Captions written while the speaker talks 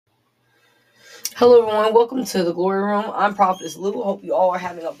Hello, everyone. Welcome to the Glory Room. I'm Prophetess Lou. Hope you all are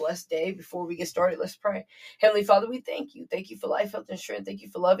having a blessed day. Before we get started, let's pray. Heavenly Father, we thank you. Thank you for life, health, and strength. Thank you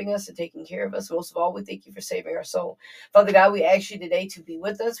for loving us and taking care of us. Most of all, we thank you for saving our soul. Father God, we ask you today to be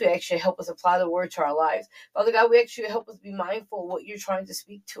with us. We ask you to help us apply the word to our lives. Father God, we ask you to help us be mindful of what you're trying to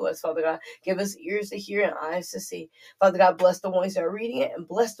speak to us. Father God, give us ears to hear and eyes to see. Father God, bless the ones that are reading it and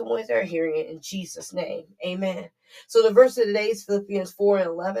bless the ones that are hearing it. In Jesus' name, amen. So the verse of today is Philippians 4 and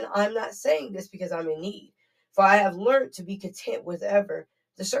 11. I'm not saying this because I'm in need, for I have learned to be content with ever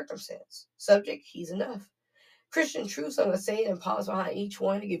the circumstance. Subject, he's enough. Christian truths, I'm going to say it and pause behind each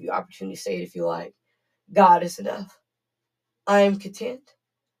one to give you opportunity to say it if you like. God is enough. I am content.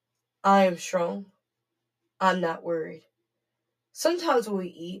 I am strong. I'm not worried. Sometimes when we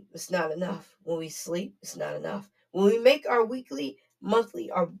eat, it's not enough. When we sleep, it's not enough. When we make our weekly, monthly,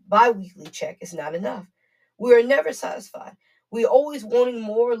 or bi-weekly check, it's not enough. We are never satisfied. We're always wanting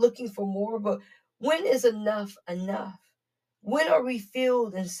more, looking for more, but when is enough enough? When are we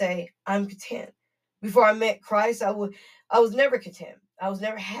filled and say, I'm content? Before I met Christ, I was never content. I was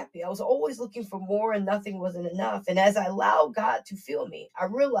never happy. I was always looking for more and nothing wasn't enough. And as I allowed God to fill me, I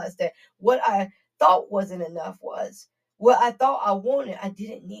realized that what I thought wasn't enough was. What I thought I wanted, I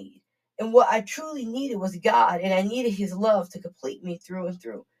didn't need. And what I truly needed was God, and I needed his love to complete me through and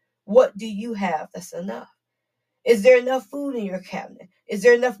through. What do you have that's enough? Is there enough food in your cabinet? Is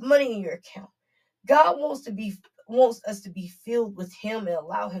there enough money in your account? God wants us to be filled with him and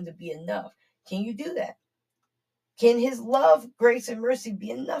allow him to be enough. Can you do that? Can his love, grace, and mercy be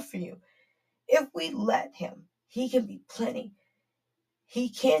enough for you? If we let him, he can be plenty. He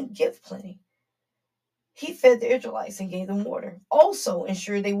can give plenty. He fed the Israelites and gave them water. Also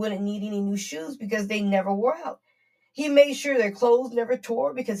ensured they wouldn't need any new shoes because they never wore out. He made sure their clothes never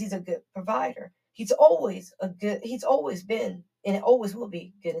tore because he's a good provider. He's always been and always will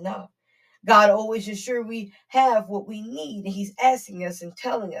be good enough. God always ensures we have what we need, and he's asking us and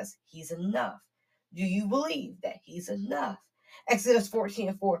telling us he's enough. Do you believe that he's enough? Exodus 14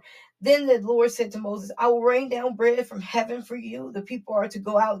 and 4. Then the Lord said to Moses, I will rain down bread from heaven for you. The people are to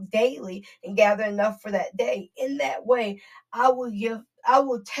go out daily and gather enough for that day. In that way, I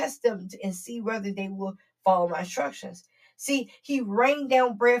will test them and see whether they will follow my instructions. See, he rained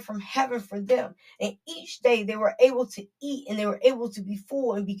down bread from heaven for them. And each day they were able to eat and they were able to be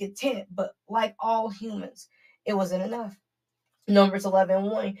full and be content. But like all humans, it wasn't enough. Numbers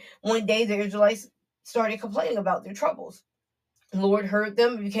 11:1. One day the Israelites started complaining about their troubles. The Lord heard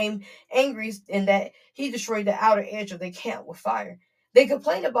them and became angry in that he destroyed the outer edge of their camp with fire. They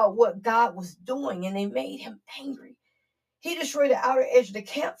complained about what God was doing and they made him angry. He destroyed the outer edge of the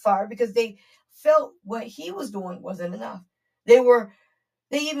campfire because they felt what he was doing wasn't enough. They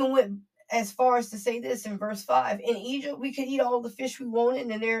even went as far as to say this in verse 5. In Egypt, we could eat all the fish we wanted,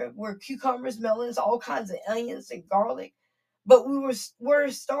 and there were cucumbers, melons, all kinds of onions, and garlic. But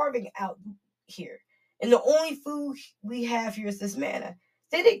we're starving out here. And the only food we have here is this manna.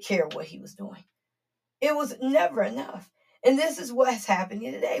 They didn't care what he was doing. It was never enough. And this is what's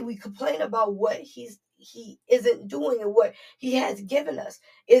happening today. We complain about what he isn't doing and what he has given us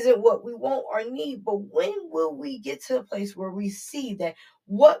isn't what we want or need. But when will we get to a place where we see that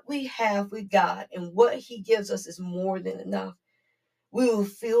what we have with God and what he gives us is more than enough? We will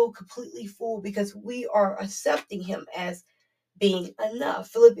feel completely full because we are accepting him as being enough.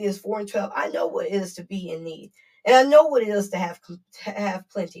 Philippians 4 and 12. I know what it is to be in need. And I know what it is to have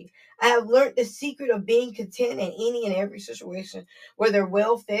plenty. I have learned the secret of being content in any and every situation, whether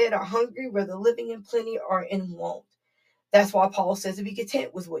well fed or hungry, whether living in plenty or in want. That's why Paul says to be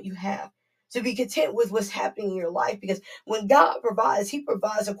content with what you have, to be content with what's happening in your life, because when God provides, he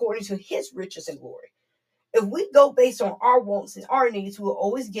provides according to his riches and glory. If we go based on our wants and our needs, we will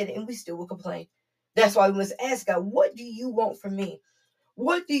always get it and we still will complain. That's why we must ask God, what do you want from me?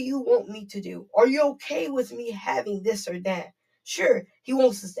 What do you want me to do? Are you okay with me having this or that? Sure, he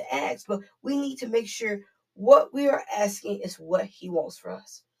wants us to ask, but we need to make sure what we are asking is what he wants for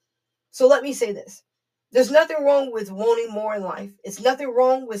us. So let me say this. There's nothing wrong with wanting more in life. It's nothing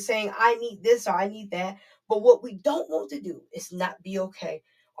wrong with saying, I need this or I need that. But what we don't want to do is not be okay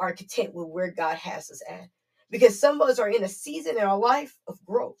or content with where God has us at. Because some of us are in a season in our life of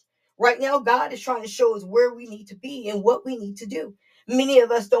growth. Right now, God is trying to show us where we need to be and what we need to do. Many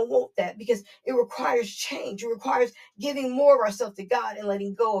of us don't want that because it requires change. It requires giving more of ourselves to God and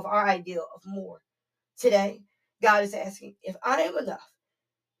letting go of our idea of more. Today, God is asking, if I am enough,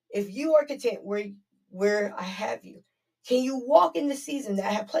 if you are content where I have you, can you walk in the season that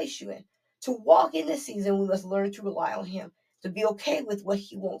I have placed you in? To walk in this season, we must learn to rely on him, to be okay with what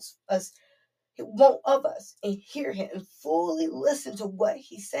he wants of us, and hear him and fully listen to what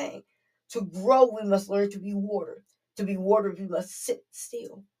he's saying. To grow, we must learn to be watered. To be watered, we must sit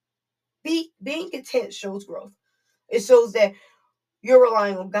still. Being content shows growth. It shows that you're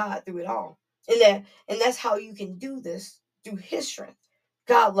relying on God through it all. And that's how you can do this, through his strength.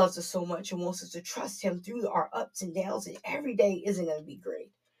 God loves us so much and wants us to trust him through our ups and downs, and every day isn't going to be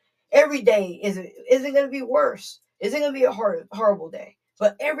great. Every day isn't going to be worse. Isn't going to be a horrible day.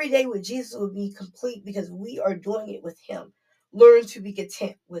 But every day with Jesus will be complete because we are doing it with him. Learn to be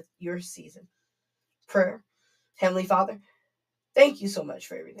content with your season. Prayer. Heavenly Father, thank you so much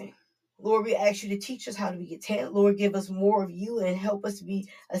for everything. Lord, we ask you to teach us how to be content. Lord, give us more of you and help us to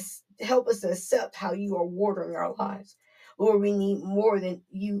accept how you are watering our lives. Lord, we need more than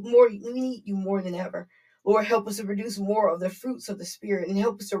you. We need you more than ever. Lord, help us to produce more of the fruits of the Spirit and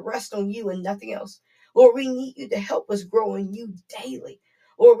help us to rest on you and nothing else. Lord, we need you to help us grow in you daily.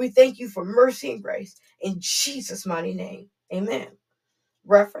 Lord, we thank you for mercy and grace. In Jesus' mighty name, amen.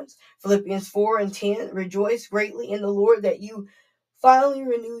 Reference Philippians 4:10. Rejoice greatly in the Lord that you finally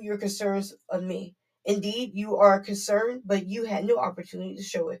renew your concerns of me. Indeed, you are concerned, but you had no opportunity to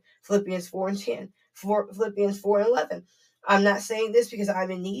show it. Philippians 4:10. Philippians 4:11. I'm not saying this because I'm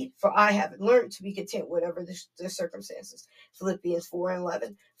in need, for I have learned to be content whatever the circumstances. Philippians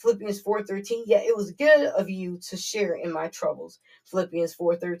 4:11. Philippians 4:13. Yet it was good of you to share in my troubles. Philippians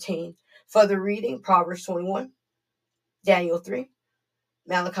 4:13. Further reading, Proverbs 21, Daniel 3,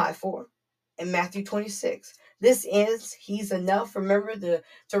 Malachi 4, and Matthew 26. This is He's Enough. Remember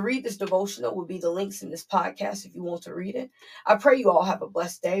to read this devotional will be the links in this podcast if you want to read it. I pray you all have a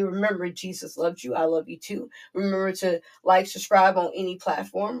blessed day. Remember, Jesus loves you. I love you too. Remember to like, subscribe on any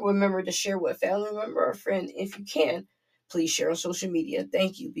platform. Remember to share with a family member or friend. If you can, please share on social media.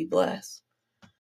 Thank you. Be blessed.